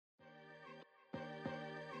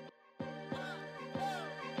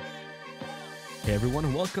Hey everyone,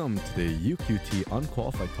 and welcome to the UQT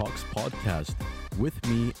Unqualified Talks podcast. With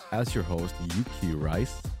me as your host, UQ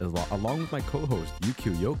Rice, along with my co-host,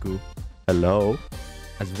 UQ Yoku. Hello.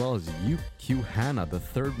 As well as UQ Hanna, the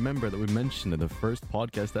third member that we mentioned in the first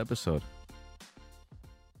podcast episode.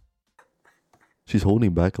 She's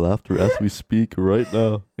holding back laughter as we speak right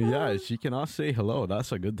now. Yeah, she cannot say hello.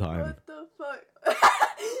 That's a good time. What the fuck?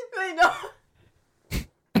 Wait, no.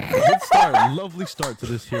 Good start. Lovely start to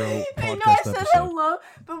this hero I podcast know I said episode. hello,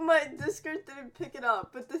 but my Discord didn't pick it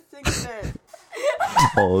up. But the thing did.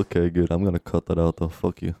 Oh, okay, good. I'm gonna cut that out though.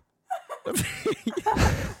 Fuck you.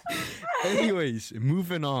 Anyways,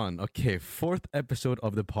 moving on. Okay, fourth episode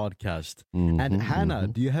of the podcast. And Hanna,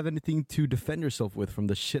 do you have anything to defend yourself with from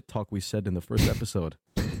the shit talk we said in the first episode?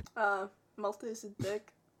 Malta is a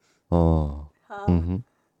dick. Oh.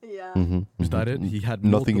 Yeah. Is that it? He had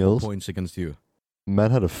Nothing multiple else? points against you.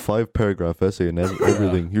 Man had a 5-paragraph essay and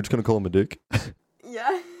everything. You're just gonna call him a dick?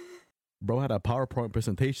 Yeah. Bro had a PowerPoint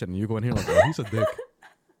presentation and you go in here like, oh, he's a dick.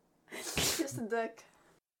 Just a dick.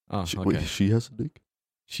 Oh, okay. Wait, she has a dick?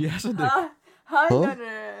 She has a dick. Huh?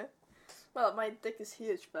 No. Well, my dick is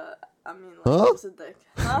huge, but I mean, like, Huh? it's a dick.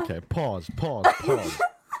 Huh? Okay, pause.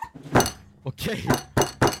 Okay,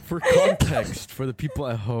 for context, for the people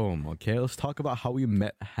at home, okay, let's talk about how we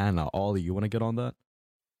met Hanna. Ollie, you want to get on that?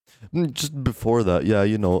 Just before that, yeah,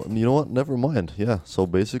 you know what? Never mind. Yeah, so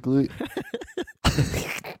basically...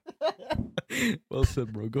 Well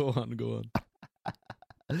said, bro. Go on.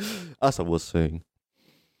 As I was saying,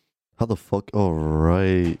 how the fuck? Oh,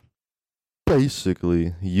 right.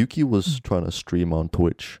 Basically, Yuki was trying to stream on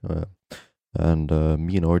Twitch, and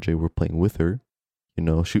me and RJ were playing with her. You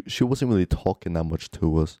know, she wasn't really talking that much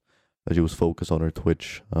to us, as she was focused on her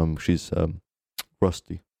Twitch. She's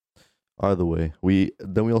rusty. Either way, we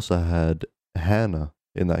also had Hanna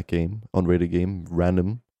in that game, unrated game,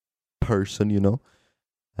 random person, you know,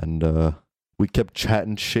 and we kept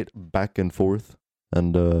chatting shit back and forth,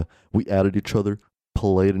 and we added each other,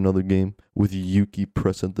 played another game with Yuki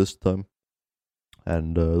present this time,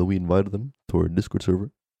 and we invited them to our Discord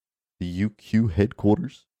server, the UQ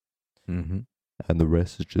headquarters, and the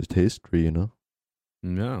rest is just history, you know.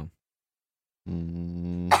 No.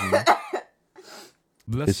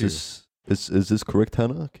 Is this correct,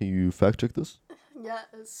 Hanna? Can you fact check this? Yeah,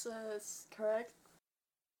 it's correct.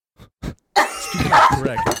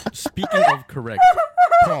 Speaking of correct.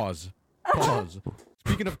 Pause.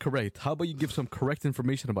 Speaking of correct, how about you give some correct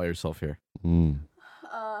information about yourself here?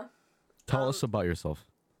 Tell us about yourself.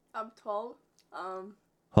 I'm tall.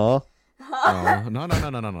 Huh? No.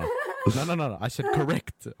 No. I said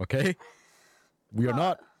correct, okay? We are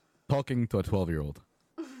not talking to a 12-year-old.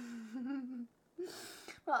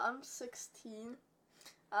 Well, I'm 16.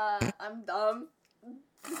 I'm dumb.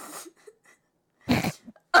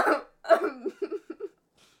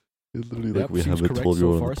 It's literally like we seems have a correct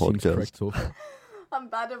 12-year-old so on the far, seems correct podcast. so far. I'm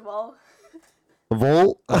bad at all.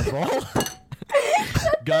 Vol?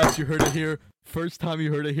 Guys, you heard it here. First time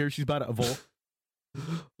you heard it here, she's bad at Vol.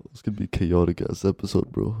 It's gonna be a chaotic ass episode,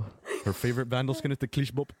 bro. Her favorite vandal skin is the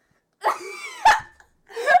Klishbop.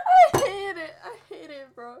 I hate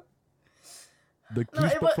it, bro. The No, it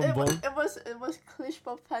Klishbop from Vol. was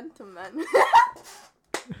Klishbop Phantom, man.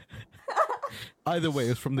 Either way,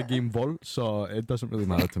 it's from the game Vol, so it doesn't really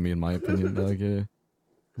matter to me, in my opinion. Like,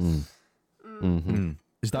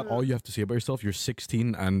 Is that all you have to say about yourself? You're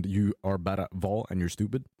 16 and you are bad at Vol and you're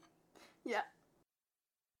stupid? Yeah.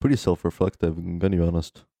 Pretty self-reflective, I'm gonna be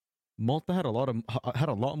honest. Malta had a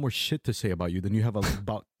lot more shit to say about you than you have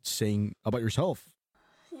about saying about yourself.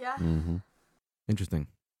 Yeah. Interesting.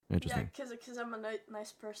 Yeah, because I'm a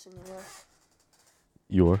nice person, you know.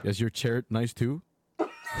 You are? Is your chair nice too?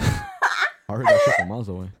 I heard that shit from miles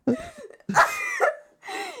away.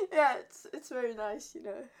 Yeah, it's very nice, you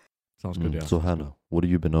know. Sounds good, yeah. So Hanna, what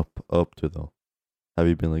have you been up to though? Have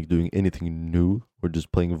you been like doing anything new or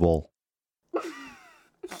just playing Vol?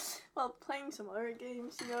 Well, playing some other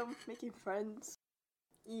games, you know, making friends,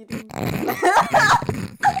 eating.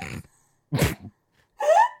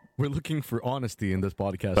 We're looking for honesty in this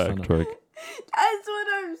podcast. Backtrack. That's what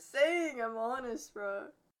I'm saying. I'm honest,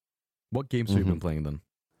 bro. What games have you been playing then?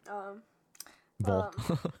 Vol.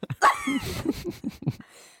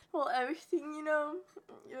 Well, everything, you know,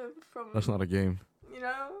 from. That's not a game. You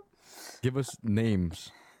know. Give us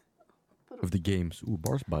names of the games. Ooh,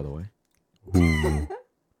 bars, by the way. Ooh.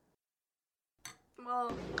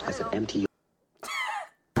 Well, That's I an don't know. empty.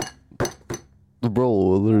 Bro,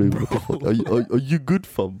 literally, what the fuck? Are you good,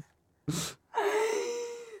 fam?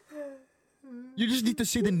 You just need to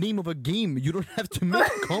say the name of a game. You don't have to make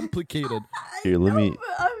it complicated. Here, let me.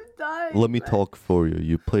 I'm dying. Let me talk for you.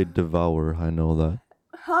 You played Devour. I know that.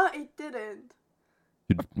 Huh? I didn't.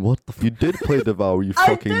 What? You did play Devour. You I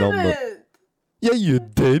fucking numbnut. didn't. Yeah, you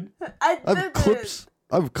did. I I didn't. have clips.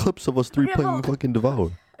 I have clips of us three Okay, playing well- fucking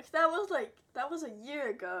Devour. That was a year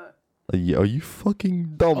ago. Yeah, are you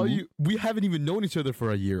fucking dumb? We haven't even known each other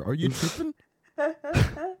for a year. Are you tripping?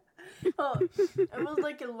 Oh, it was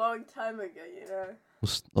like a long time ago, you know.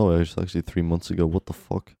 Oh, it's actually 3 months ago. What the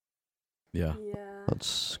fuck? Yeah. Yeah.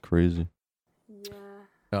 That's crazy.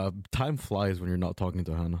 Yeah. Time flies when you're not talking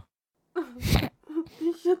to Hanna.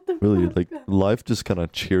 Shut the Really, fuck like up. life just kind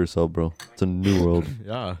of cheers up, bro. It's a new world.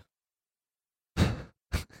 Yeah. It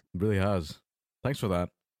really has. Thanks for that.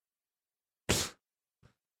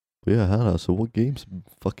 But yeah, Hannah. So what games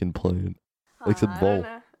fucking playing? Like, I don't Vol.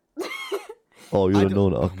 know. Oh, you I don't know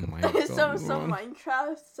don't- that. oh my some God.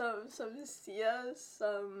 Minecraft, some Sia,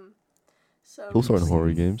 some Those aren't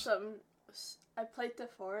horror games. I played The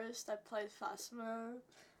Forest, I played Phasmo.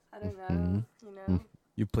 I don't know, Mhm. you know.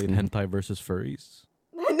 You played Mhm. hentai versus furries?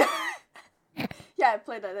 Yeah, I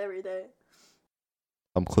play that every day.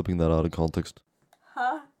 I'm clipping that out of context.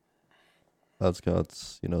 Huh? That's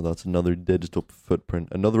that's another digital footprint.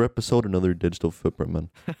 Another episode, another digital footprint, man.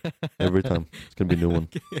 Every time. It's gonna be a new one.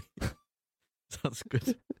 Okay. Sounds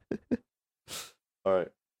good. All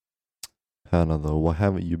right. Hannah, though, why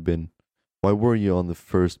haven't you been? Why were you on the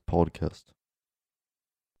first podcast?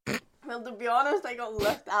 Well, to be honest, I got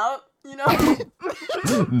left out, you know?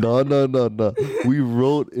 No. We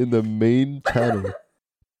wrote in the main channel.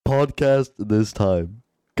 Podcast this time.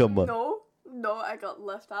 Come on. No, I got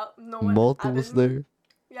left out. No one Malta added was me. there.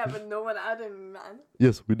 Yeah, but no one added me, man.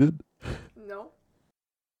 Yes, we did. No.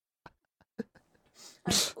 I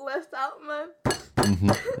got left out, man.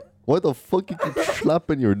 Mhm. Why the fuck you keep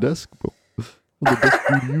slapping your desk, bro? What the desk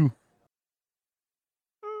do to you?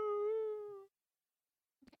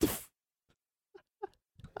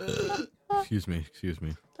 Excuse me.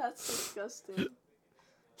 That's disgusting.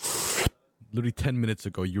 Literally 10 minutes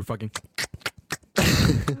ago, you were fucking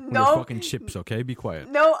No. your fucking chips, okay? Be quiet.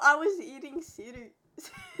 No, I was eating cereal.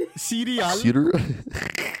 Cereal. Cedar?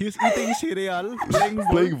 He's eating cereal.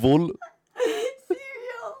 Playing Vol?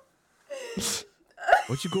 Cereal.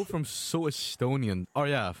 Why'd you go from so Estonian? Oh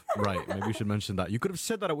yeah, right. Maybe you should mention that. You could have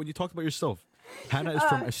said that when you talked about yourself. Hanna is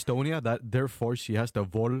from Estonia. That therefore she has the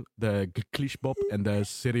vol, the klishbop, and the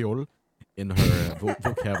cereal in her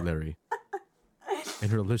vocabulary, in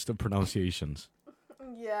her list of pronunciations.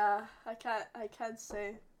 Yeah, I can't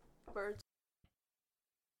say words.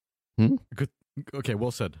 Good. Okay,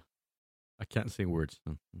 well said. I can't say words.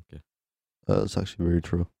 Oh, okay. That's actually very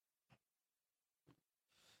true.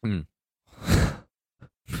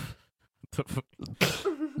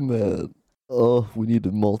 Man. Oh, we need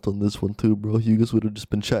a malt on this one too, bro. You guys would have just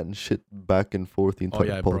been chatting shit back and forth the entire Oh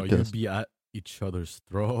yeah, bro. You'd podcast. be at each other's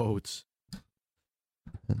throats.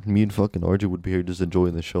 And me and fucking RJ would be here just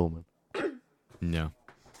enjoying the show, man. Yeah.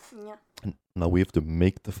 Yeah. Now we have to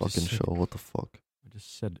make the Just fucking said- show. What the fuck? I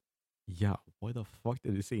just said, yeah. Why the fuck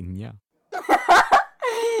did you say yeah?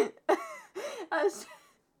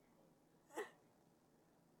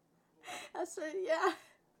 I said yeah.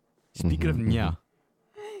 Speaking of Mhm, nya,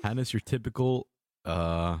 Hanna's your typical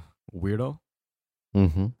weirdo.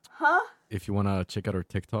 Mm-hmm. Huh? If you wanna check out her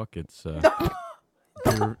TikTok, it's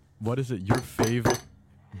what is it? Your fave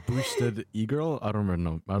boosted e-girl? I don't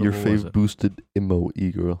remember. I don't Your know what was fave it. boosted emo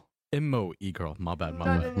e-girl. Immo e-girl. My bad.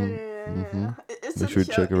 My No, bad. no. Mhm. It's Make a sure to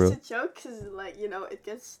joke. check her It's out. a joke because, like, you know, it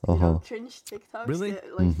gets Uh-huh. cringe TikToks Really?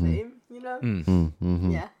 get like Mhm. fame, you know.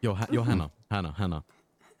 Mm-hmm. Yeah. Yo, Hanna.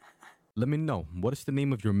 Let me know. What is the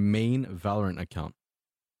name of your main Valorant account?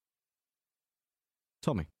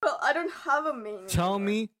 Tell me. Well, I don't have a main. Tell anymore.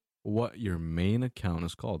 me what your main account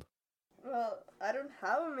is called. Well, I don't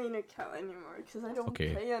have a main account anymore because I don't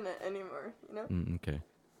Okay. play on it anymore. You know. Okay.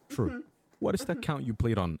 True. What is the account you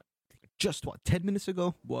played on just 10 minutes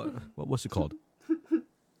ago? What was it called?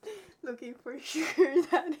 Looking for sugar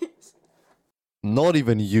daddies. Not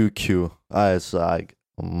even UQ. I like,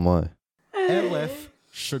 oh my. LF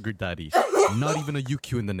Sugar Daddies. Not even a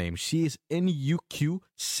UQ in the name. She is in UQ,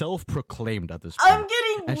 self-proclaimed at this point. I'm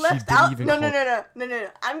getting And she left didn't out. even No.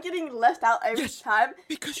 I'm getting left out every Yes. time.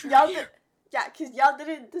 Because you're Y'all here. yeah, because y'all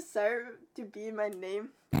didn't deserve to be in my name.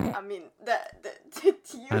 I mean, to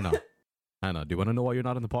you. Hanna, do you want to know why you're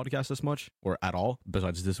not on the podcast as much? Or at all,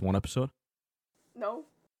 besides this one episode? No.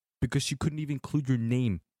 Because you couldn't even include your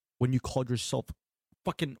name when you called yourself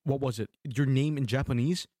fucking, what was it? Your name in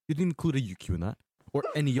Japanese? You didn't include a UQ in that. Or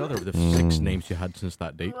any other of the 6 names you had since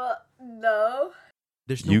that date. Well, no.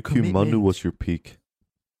 There's no UQ Manu commitment. was your peak.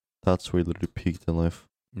 That's where you literally peaked in life.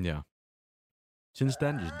 Yeah. Since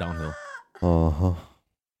then, just downhill. Uh-huh.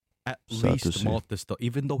 At Sad to least see. Malta still,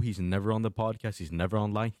 even though he's never on the podcast, he's never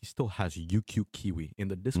online, he still has UQ Kiwi in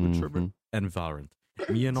the Discord server and Valorant.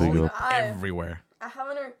 Me and Big all up. everywhere. I have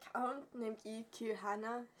an account named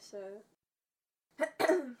ㅤHanna, so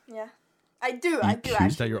yeah, I do EQ?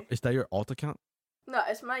 actually. Is that your alt account? No,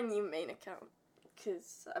 it's my new main account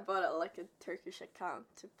because I bought it like a Turkish account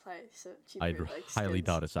to play, so cheaper. I'd like, highly skins.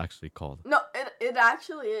 doubt it's actually called. No, it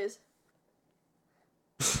actually is.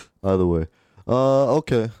 Either way.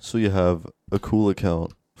 Okay. So you have a cool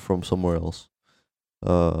account from somewhere else.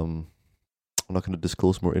 I'm not gonna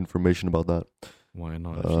disclose more information about that. Why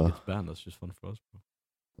not? If she gets banned, that's just fun for us, bro.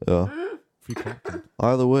 Yeah. Free content.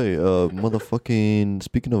 Either way, motherfucking.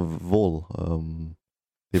 Speaking of Vol,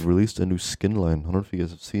 they've released a new skin line. I don't know if you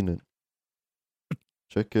guys have seen it.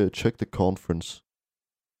 Check the conference.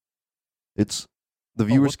 It's the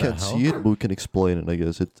viewers what the can't hell? see it, but we can explain it. I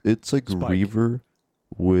guess it's like Spike. Reaver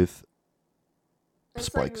with It's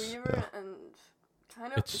spikes. like Reaver Yeah. and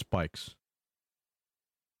kind of. It's spikes.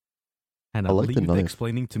 And I like the leave knife.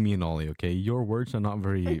 explaining to me and Ollie, okay? Your words are not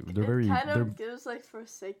very. They're very. Kind They're of gives like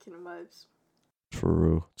Forsaken vibes.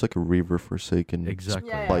 True. It's like a Reaver Forsaken exactly.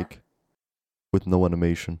 Yeah, yeah. spike with no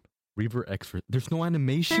animation. Reaver X. There's no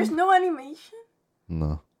animation. There's no animation,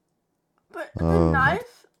 No. but the Um,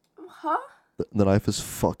 knife, huh? The knife is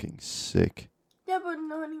fucking sick. Yeah, but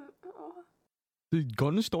no animation. Oh. The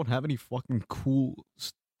guns don't have any fucking cool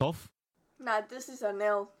stuff. Nah, this is a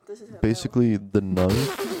nail. This is a Basically, the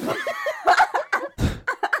knife.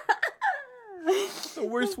 The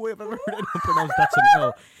worst way I've ever heard anyone pronounce that's an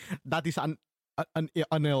L. That is an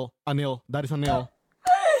L. An L. That is an L.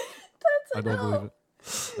 That's I don't believe it.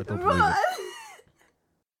 I don't believe What?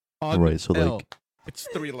 it. Right, so, L. like, It's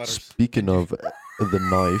 3 letters. Speaking of the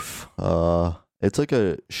knife, it's like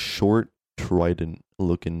a short trident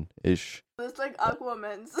looking ish. It's like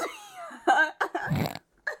Aquaman's.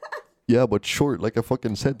 Yeah, but short, like I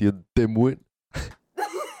fucking said, you dimwit.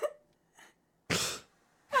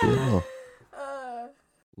 Yeah.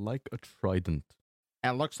 Like a trident.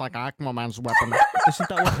 It looks like Aquaman's weapon. Isn't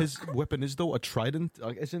that what his weapon is, though? A trident?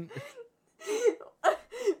 Isn't?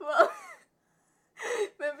 Well,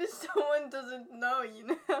 maybe someone doesn't know, you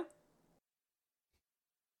know?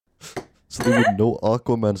 So they would know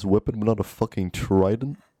Aquaman's weapon, but not a fucking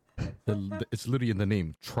trident? It's literally in the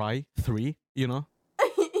name. Try 3, you know?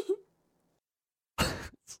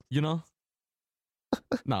 You know?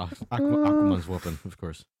 Nah, Aquaman's weapon, of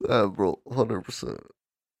course. Yeah, bro, 100%.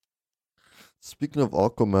 Speaking of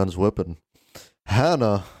Aquaman's weapon,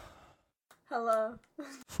 Hanna, Hello.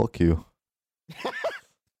 fuck you.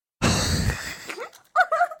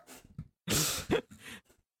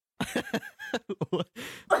 Where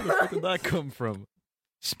the fuck did that come from?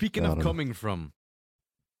 Speaking I of don't know. coming from,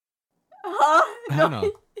 Huh? Hanna,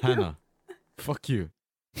 No. Hanna, fuck you.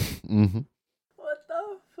 Mm-hmm. What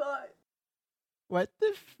the fuck? What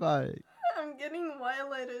the fuck? I'm getting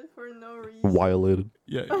violated for no reason. Violated.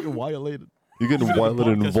 Yeah, you're violated. You're getting Even in the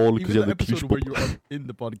violated podcast- involved because you even have the the episode where cliche. you are in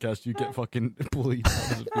the podcast, you get fucking bullied. How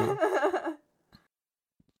does it feel?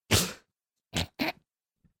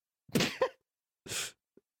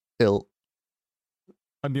 Ill.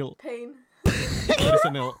 Anil. Pain. That is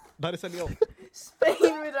Anil. That is Anil. Spain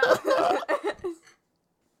without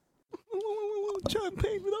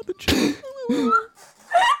Champagne without the chain.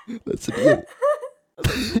 That's an ill.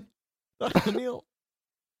 That's Anil.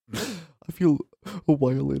 I feel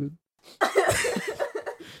violated.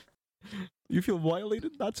 You feel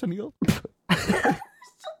violated? That's Anil.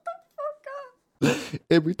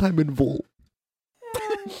 Every time involved.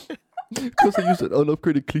 Because I used an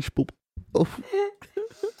unupgraded cliche pop. Oh.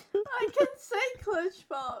 I can say clutch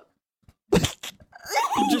pop. You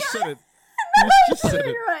just said it. You just said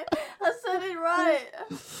it. Right. I said it right.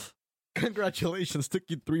 Congratulations. Took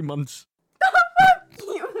you 3 months.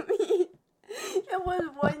 You mean? It was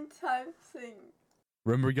one time thing.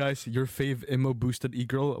 Remember, guys, your fave emo boosted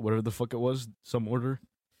e-girl, whatever the fuck it was, some order.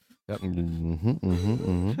 Yep. Mm-hmm, mm-hmm,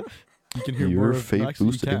 mm-hmm. You can hear more Your of fave Max than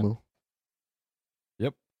you boosted can. emo.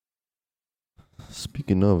 Yep.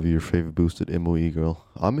 Speaking of your fave boosted emo e-girl,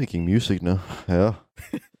 I'm making music now. Yeah.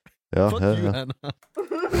 Yeah, Fuck yeah, you, yeah. Anna.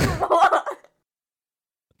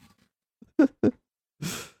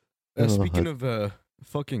 Oh, Speaking of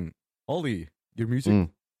fucking Ollie, your music, Mm.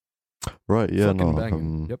 Right, yeah, fucking no.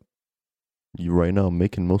 banging. Yep. You right now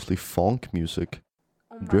making mostly funk music.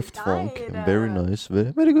 Oh my Drift God, funk. Very nice.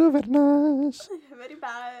 Very, very good, very nice. Very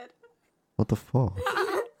bad. What the fuck?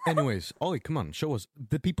 Anyways, Ollie, come on, show us.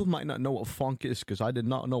 The people might not know what funk is because I did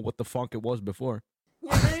not know what the funk it was before. You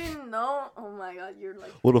didn't know? Oh my God, you're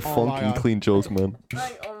like, What a Oh my funky God. clean joke, man.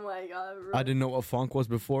 like, oh my my god, bro. I didn't know what funk was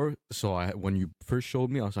before, so when you first showed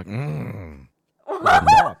me, I was like, Now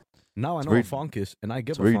I know what funk is, and I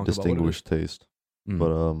give a very funk distinguished taste. Mm.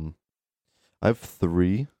 But I have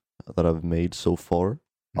 3 that I've made so far.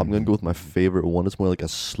 I'm gonna go with my favorite one. It's more like a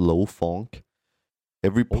slow funk.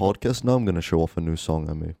 Every podcast now, I'm gonna show off a new song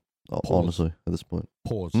I made. Honestly, at this point.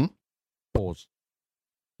 Pause. Hmm? Pause.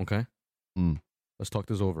 Okay? Mm. Let's talk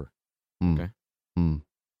this over. Mm. Okay? Mm.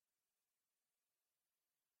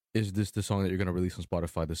 Is this the song that you're going to release on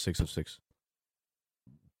Spotify, the 6 of 6?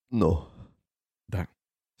 No. Damn.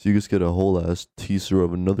 So you just get a whole ass teaser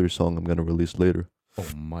of another song I'm gonna release later. Oh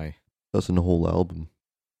my. That's in a whole album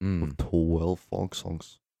Mm. of 12 funk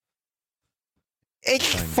songs.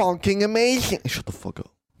 It's Dang. funking amazing. Shut the fuck up.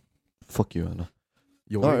 Fuck you, Anna.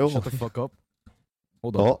 Yo, Alright, wait, shut oh. the fuck up.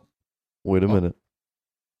 Hold on. Oh, wait a Oh. minute.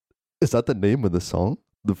 Is that the name of the song?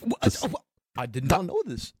 I did not know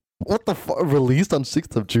this. What the fuck? Released on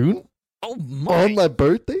 6th of June? Oh my. On my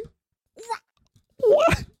birthday?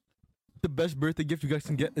 What? The best birthday gift you guys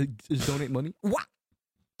can get is donate money. What?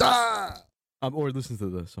 Or listen to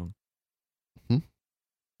the song. Hmm?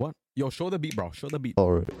 What? Yo, show the beat, bro. Show the beat.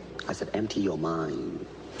 Alright. I said, empty your mind.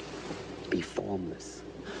 Be formless,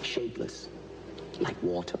 shapeless, like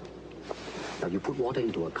water. Now you put water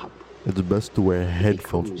into a cup. It's best to wear It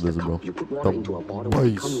headphones becomes for the this, bro. cup. You put water into a bottle, it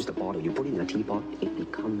bass. becomes the bottle. You put it in a teapot, it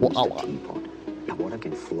becomes Wow. the teapot. Now water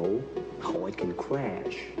can flow, or it can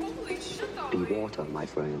crash. Be water, my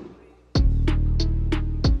friend.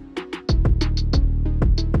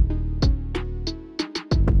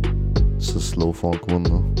 It's a slow funk one,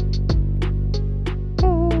 though.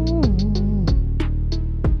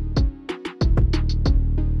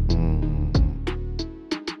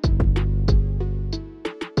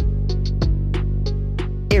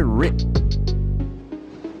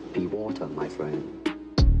 Be water, my friend.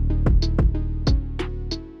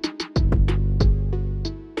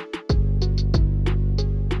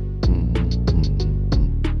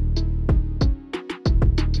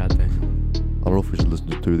 God damn. I don't know if we should listen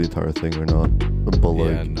to the entire thing or not. But like,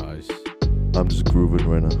 Yeah, nice. I'm just grooving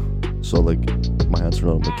right now. So like, my hands are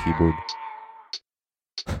not on the keyboard.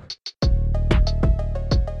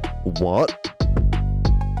 What?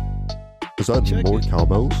 Is that Check more it.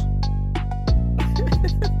 cowbells?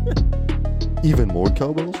 Even more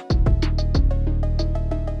cowbells?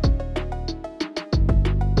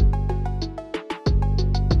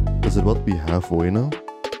 Is it about to be halfway now?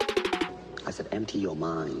 I said, empty your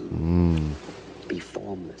mind. Be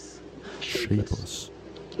formless, shapeless, Shapeless.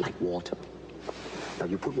 like water. Now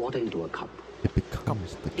you put water into a cup. It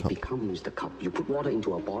becomes the It cup. becomes the cup. You put water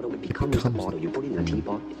into a bottle, it becomes the becomes bottle. the- You put it in a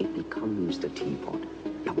teapot, it becomes the teapot.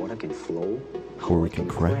 Now water can flow, Or it can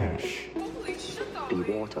crash. Be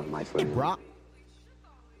water, my friend. Rock.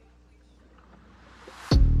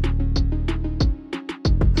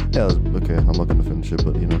 Yeah, okay, I'm not gonna finish it,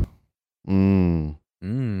 but you know.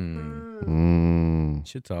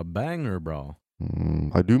 Shit's a banger, bro.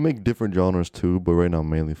 I do make different genres too, but right now I'm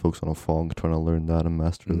mainly focused on a funk, trying to learn that and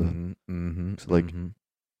master that. It's like-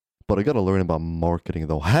 But I gotta learn about marketing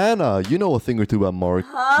though. Hannah, you know a thing or two about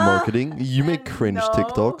marketing. You make cringe No,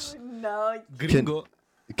 TikToks. No. Gringo.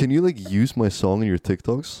 Can you like use my song in your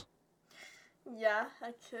TikToks? Yeah,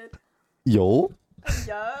 I could. Yo.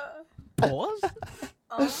 Yeah. Pause.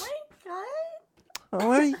 Oh my god. Oh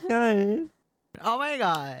my god. Oh my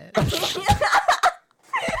god.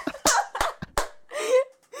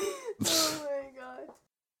 Oh my god.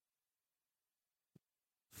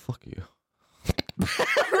 Fuck you.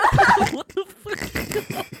 What the fuck?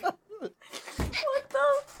 What the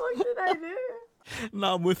fuck did I do?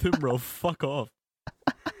 Nah, I'm with him, bro. Fuck off.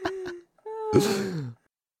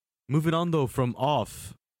 Moving on though from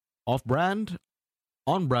off-brand,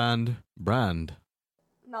 on-brand, brand.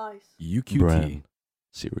 Nice. UQT. Brand.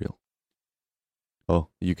 Cereal. Oh,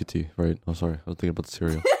 UQT, right. Oh, sorry. I was thinking about the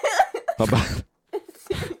cereal. How bad?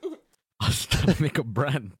 I was trying to make a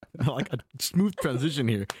brand, like a smooth transition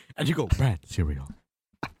here, and you go brand cereal.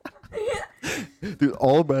 Dude,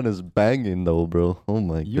 all brand is banging though, bro. Oh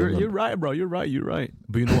my god. You're right, bro. You're right.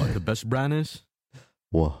 But you know what the best brand is?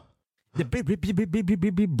 What? The big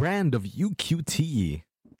brand of UQT.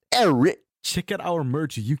 Eric. Check out our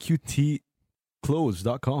merch,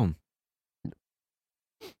 uqtclothes.com.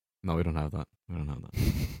 No, we don't have that.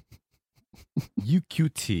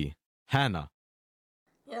 UQT. Hanna.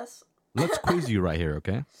 Yes. Let's quiz you right here,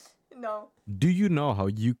 okay? No. Do you know how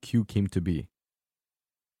UQ came to be?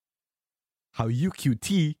 How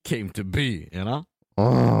UQT came to be, you know?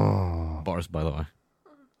 Oh. Bars, by the way.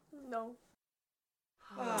 No.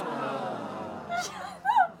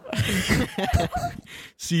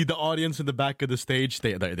 See the audience in the back of the stage.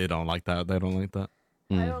 They don't like that. They don't like that.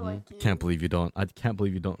 I don't like you. Can't believe you don't. I can't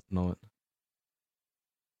believe you don't know it.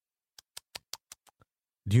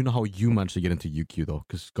 Do you know how you managed to get into UQ though?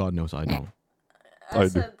 Because God knows I don't. I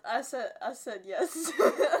do. said yes.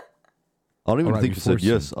 I don't even Alright, think we you said forced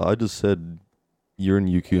yes. I just said you're in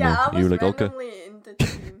UQ yeah, now. I was You were like, okay. randomly in the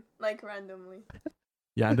team, like randomly.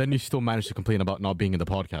 Yeah, and then you still managed to complain about not being in the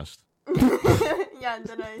podcast. Yeah, and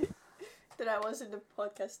then I was in the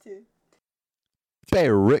podcast too.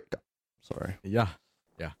 Rick. Sorry. Yeah.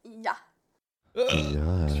 Yeah. Yeah.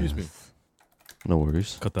 Excuse me. No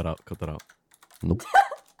worries. Cut that out. Cut that out. Nope.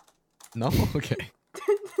 No? Okay.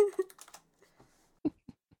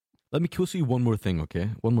 Let me QC you one more thing, okay?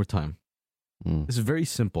 One more time. Mm. This is very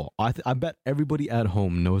simple. I bet everybody at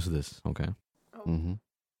home knows this, okay? Oh. Mm-hmm.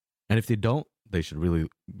 And if they don't, they should really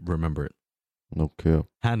remember it. Okay.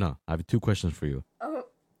 Hannah, I have 2 questions for you. Oh,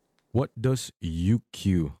 What does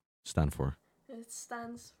UQ stand for? it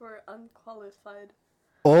stands for unqualified.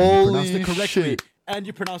 You Holy pronounced it correctly. shit. And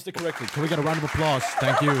you pronounced it correctly. Can we get a round of applause?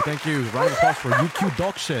 Thank you. Thank you. Round of applause for UQ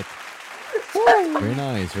dog shit. Very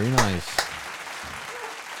nice. Very nice.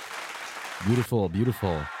 Beautiful.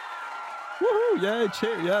 Beautiful. Woohoo. Yeah,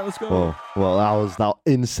 cheer. Yeah, let's go. Oh, well, that was now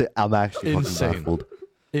insane. I'm actually fucking Insane. baffled.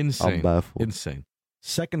 Insane. I'm baffled. Insane.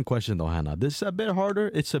 Second question though, Hannah. This is a bit harder.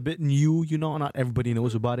 It's a bit new, you know, not everybody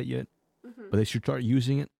knows about it yet. But they should start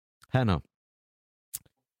using it. Hannah,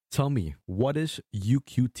 tell me, what is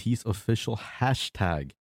UQT's official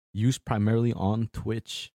hashtag used primarily on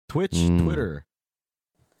Twitch? Twitch, Twitter.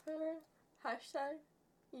 Twitter, hashtag,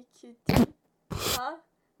 UQT. Huh?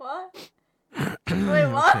 What? Wait,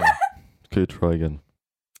 what? Okay. Okay, try again.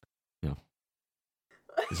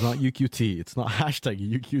 It's not UQT. It's not hashtag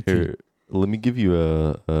UQT. Here, let me give you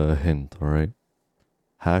a hint, alright?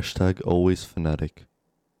 Hashtag always fanatic.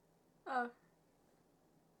 Oh,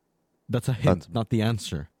 That's a hint, not the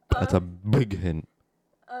answer. That's a big hint.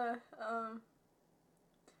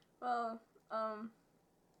 well,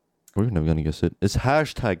 We're never gonna guess it. It's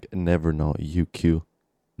hashtag never not UQ.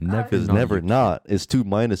 Never Because not never UQ. not is 2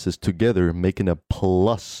 minuses together making a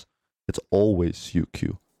plus. It's always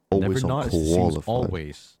UQ. Always Never not seems unqualified.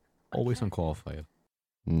 always unqualified.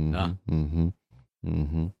 Mm-hmm. Nah. Mm-hmm.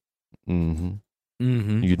 Mm-hmm. Mm-hmm.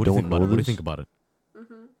 Mm-hmm. You What do don't think about know it? What do you this? think about it?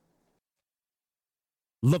 mhm.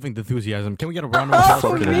 Loving the enthusiasm. Can we get a round of applause for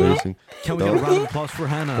Fucking Hannah? amazing. Can we get a round of applause for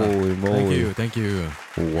Hannah? Holy moly. Thank you.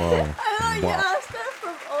 Thank you. Wow. I thought you Wow. asked that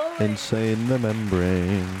from always. Insane the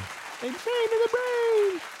membrane. Insane in the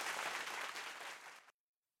brain.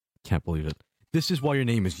 Can't believe it. This is why your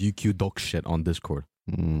name is UQ dog shit on Discord.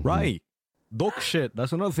 Mhm. Right. Dog shit.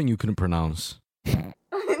 That's another thing you couldn't pronounce. Why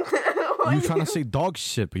You trying to say dog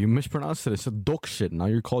shit, but you mispronounced it. It's a dog shit. Now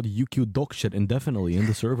you're called UQ dog shit indefinitely in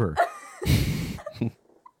the server.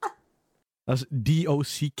 That's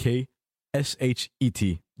DOCKSHET.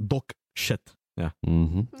 Dog shit. Yeah.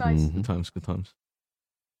 Mm-hmm. Nice. Good times. Good times.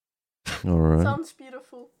 All right. Sounds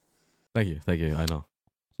beautiful. Thank you. Thank you. I know.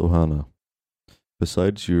 So Hannah,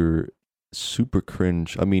 besides your super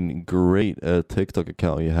cringe, I mean great TikTok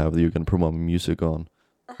account you have that you're gonna promote music on,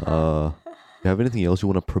 you have anything else you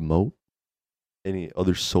want to promote? Any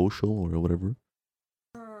other social or whatever?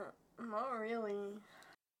 Not really.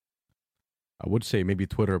 I would say maybe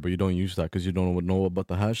Twitter, but you don't use that because you don't know about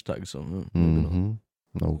the hashtag. So maybe not. Mm-hmm.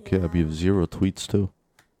 Okay, we have 0 tweets too.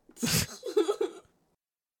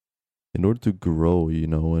 In order to grow, you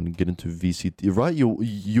know, and get into VCT, right?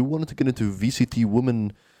 You wanted to get into VCT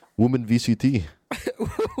women VCT.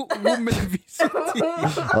 Woman VCT.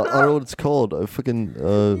 I don't know what it's called. I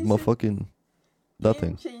fucking my fucking that Game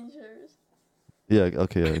thing. changers. Yeah.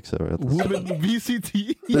 Okay. Yeah, etc. Woman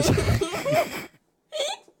VCT.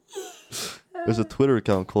 There's a Twitter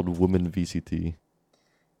account called Women VCT.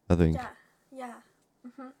 I think. Yeah.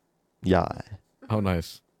 Yeah. How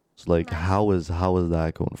nice. It's like Nice. how is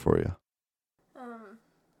that going for you?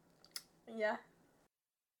 Yeah.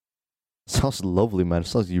 Sounds lovely, man. It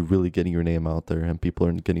sounds like you're really getting your name out there, and people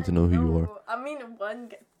are getting to know who you are. No, I mean, one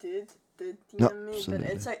dude did No, DM me, but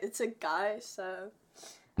absolutely. it's a guy, so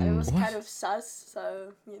it was What? kind of sus.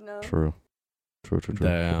 So you know, True.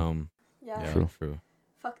 Damn. yeah, Yeah, True. true.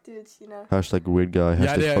 fuck dudes, you know. Hashtag weird guy.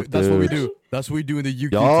 Hashtag Yeah, fuck that's what we dudes. do. That's what we do in the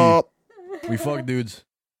UQT. Yup. We fuck dudes.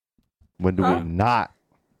 When do Huh? we not?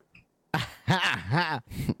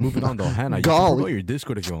 Moving on though, Hannah, you can Golly. promote your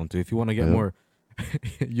Discord if you want to. If you want to get Yeah. more,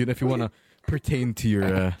 if you want to pertain to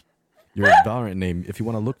your Valorant name, if you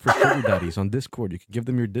want to look for sugar daddies on Discord, you can give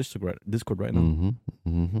them your Discord right now. Mm-hmm.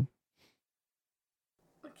 Mm-hmm.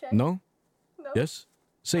 Okay. No? No. Yes?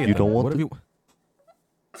 Say it. You then. don't want What to? have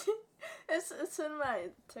you? It's in my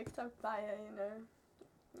TikTok bio, you know.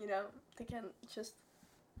 You know, they can just.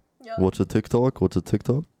 Yeah. What's a TikTok?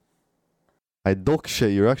 I dog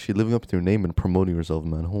shit. You're actually living up to your name and promoting yourself,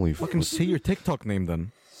 man. Holy fuck. Fucking say your TikTok name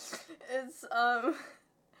then. It's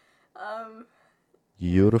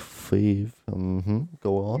Your fave.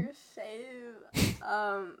 Go on. your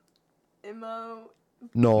fave emo.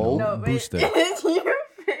 No. No, wait. Boosted. It's your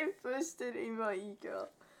fave boosted emo e-girl.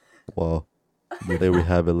 Wow. There we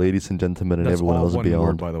have it, ladies and gentlemen, and That's everyone all else one word,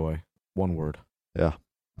 beyond. by the way. One word. Yeah.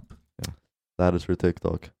 Yeah. That is her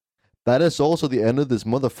TikTok. That is also the end of this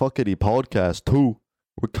motherfuckity podcast too.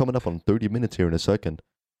 We're coming up on 30 minutes here in a second.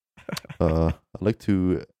 I'd like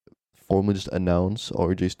to formally just announce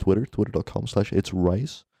RJ's Twitter,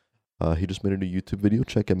 twitter.com/itsrice. He just made a new YouTube video.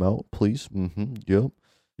 Check him out, please. Yep.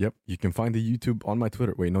 Yep, you can find the YouTube on my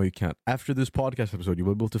Twitter. Wait, no, you can't. After this podcast episode, you'll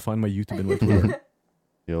be able to find my YouTube and my Twitter.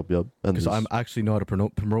 Yep. Because I'm actually know how to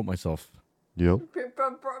promote myself. Yep.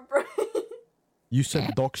 You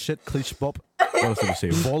said dog shit, clish bop. What else did you say?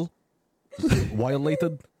 Vol?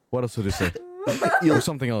 Violated? What else did you say? Or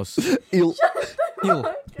something else. Ill.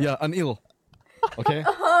 Ill. Yeah, an ill. Okay?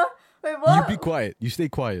 Wait, what? You be quiet. You stay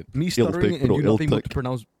quiet. Me stuttering and you not being able to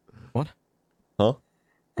pronounce... What? Huh?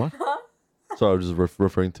 What? Sorry, I was just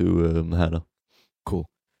referring to Hanna. Cool.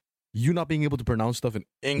 You not being able to pronounce stuff in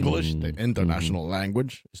English, the international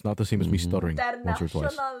language, it's not the same as me stuttering once or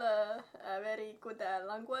twice. Very good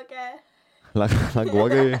language.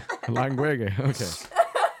 Language. Okay.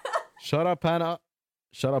 Shut up, Hanna.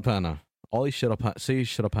 Shut up, Hanna. Ollie, shut up. Say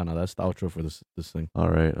shut up, Hanna. That's the outro for this thing. All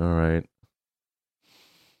right.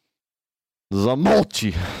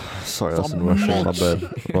 Zamolchi. Sorry, that's in Russian. My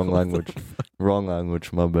bad. Wrong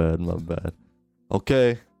language. My bad.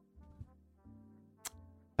 Okay.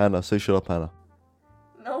 Hanna, say shut up, Hanna.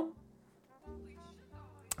 No.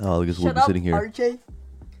 Oh, I guess we'll Shut be up, sitting here. RJ.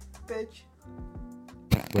 Bitch.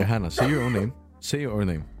 Wait, Hanna, say your own name. Say your own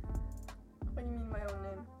name. What do you mean my own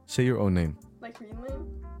name? Say your own name. Like real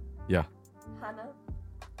name? Yeah. Hanna.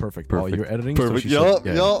 Perfect. Oh, you're editing? Perfect. So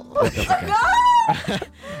No!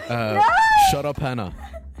 Shut up, Hanna.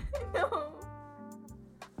 No.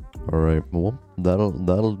 All right. Well,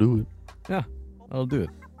 that'll do it. Yeah, I'll do it.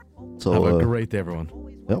 So Have a great day, everyone.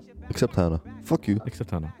 Yep. Except Hanna. Fuck you.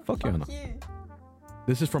 Except Hanna. Fuck you, Hanna. Fuck you.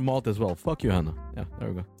 This is from Malta as well. Fuck you, Hanna. Yeah, there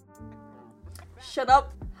we go. Shut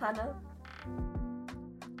up, Hanna.